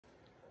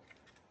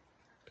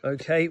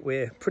Okay,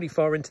 we're pretty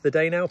far into the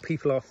day now.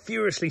 People are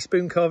furiously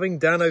spoon carving.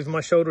 Dan over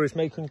my shoulder is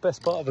making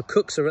best part of a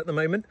cookser at the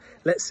moment.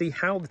 Let's see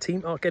how the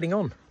team are getting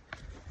on.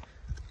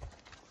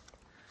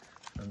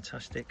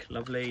 Fantastic,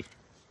 lovely,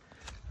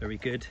 very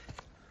good.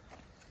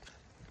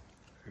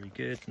 Very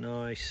good,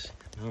 nice,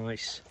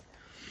 nice.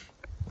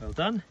 Well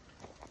done.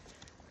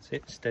 That's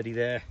it, steady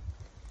there.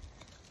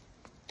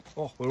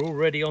 Oh, we're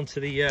already onto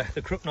the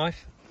crook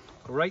knife.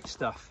 Great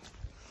stuff.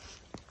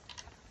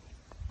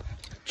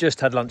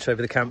 Just had lunch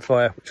over the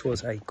campfire, which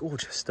was a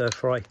gorgeous stir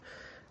fry.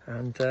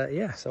 And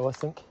yeah, so I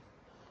think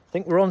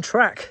we're on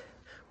track.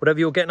 Whatever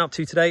you're getting up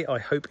to today, I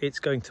hope it's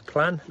going to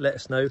plan. Let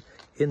us know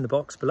in the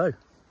box below.